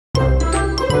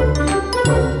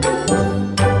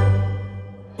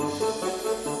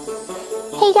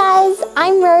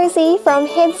I'm Rosie from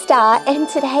Head Start, and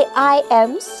today I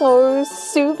am so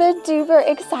super duper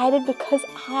excited because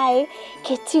I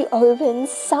get to open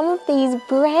some of these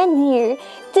brand new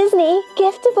Disney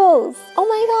Giftables. Oh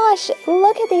my gosh,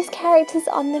 look at these characters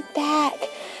on the back.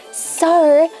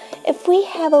 So if we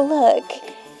have a look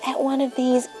at one of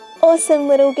these awesome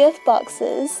little gift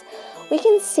boxes, we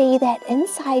can see that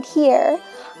inside here,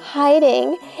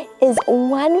 hiding is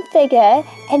one figure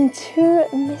and two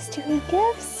mystery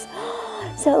gifts.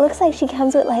 So it looks like she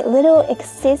comes with like little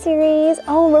accessories.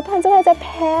 Oh, Rapunzel has a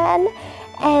pan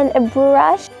and a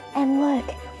brush. And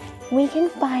look, we can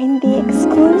find the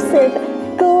exclusive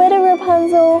glitter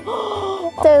Rapunzel.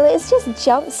 So let's just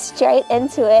jump straight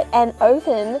into it and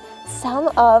open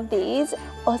some of these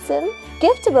awesome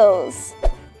Giftables.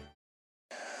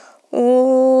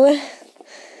 Ooh.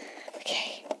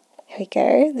 Okay, here we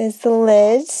go. There's the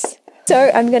lids.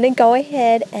 So I'm gonna go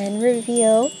ahead and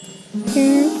reveal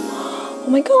who. Oh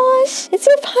my gosh, it's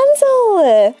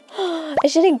Rapunzel! I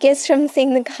should have guessed from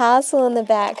seeing the castle in the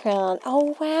background.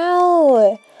 Oh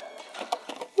wow!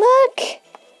 Look!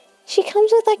 She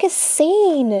comes with like a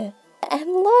scene. And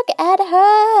look at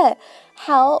her!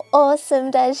 How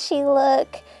awesome does she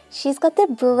look? She's got the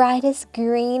brightest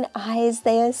green eyes.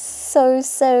 They are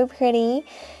so pretty.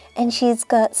 And she's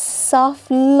got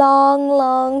soft,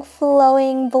 long,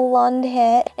 flowing blonde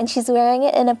hair. And she's wearing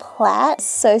it in a plait.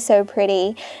 So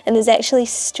pretty. And there's actually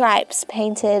stripes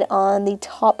painted on the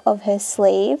top of her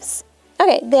sleeves.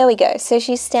 Okay, there we go. So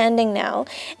she's standing now.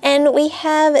 And we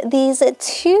have these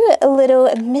two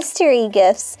little mystery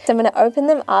gifts. So I'm going to open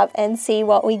them up and see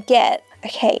what we get.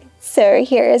 Okay, so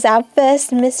here is our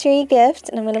first mystery gift.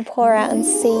 And I'm going to pour out and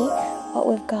see what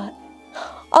we've got.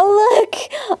 Oh look!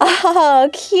 Oh,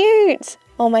 cute!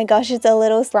 Oh my gosh, it's a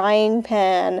little frying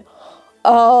pan.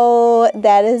 Oh,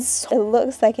 it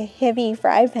looks like a heavy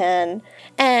fry pan.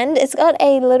 And it's got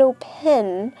a little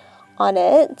pin on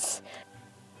it.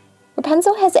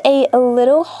 Rapunzel has a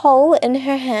little hole in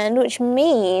her hand, which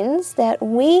means that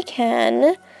we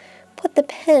can put the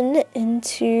pin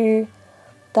into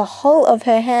the hole of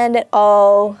her hand.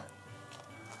 Oh,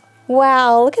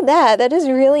 wow, look at that. That is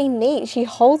really neat. She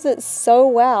holds it so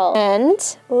well.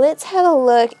 And let's have a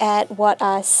look at what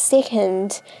our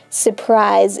second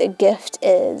surprise gift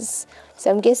is.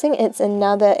 So I'm guessing it's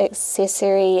another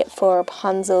accessory for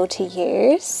Rapunzel to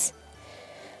use.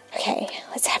 Okay,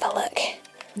 let's have a look.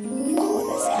 Pull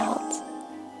this out.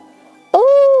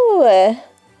 Ooh!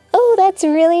 Oh, that's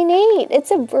really neat.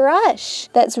 It's a brush.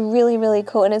 That's really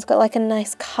cool. And it's got like a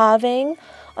nice carving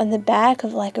on the back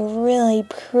of like a really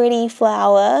pretty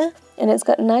flower, and it's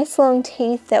got nice long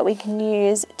teeth that we can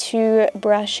use to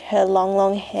brush her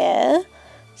long hair.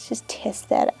 Let's just test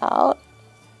that out.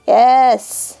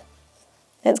 Yes,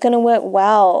 it's gonna work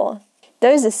well.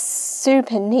 Those are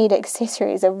super neat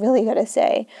accessories, I really gotta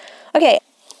say. Okay,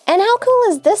 and how cool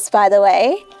is this, by the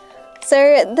way?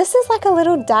 So this is like a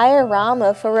little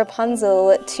diorama for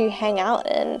Rapunzel to hang out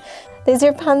in. There's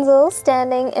Rapunzel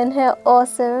standing in her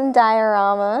awesome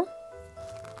diorama.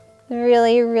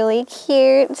 Really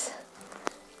cute.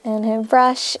 And her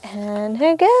brush and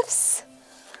her gifts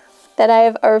that I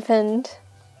have opened.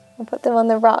 I'll put them on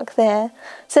the rock there.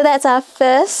 So that's our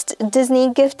first Disney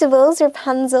Giftables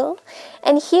Rapunzel.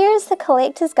 And here's the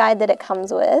collector's guide that it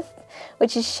comes with,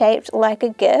 which is shaped like a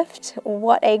gift.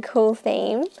 What a cool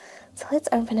theme. So let's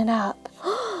open it up.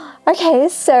 Okay,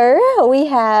 so we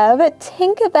have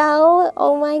Tinkerbell.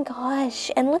 Oh my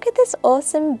gosh, and look at this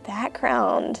awesome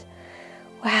background.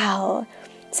 Wow.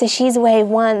 So she's wave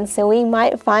 1, so we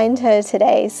might find her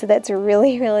today. So that's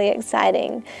really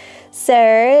exciting. So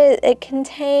it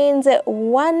contains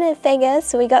one figure,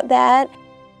 so we got that.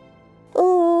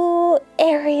 Ooh,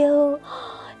 Ariel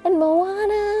and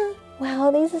Moana.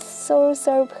 Wow, these are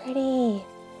so pretty.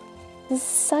 This is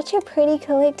such a pretty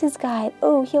collector's guide.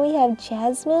 Oh, here we have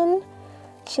Jasmine.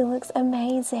 She looks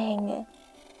amazing.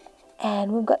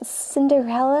 And we've got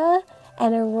Cinderella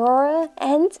and Aurora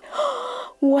and,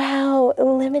 wow,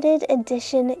 limited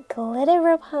edition glitter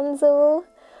Rapunzel.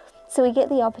 So we get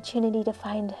the opportunity to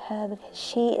find her because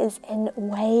she is in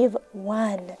wave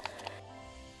 1.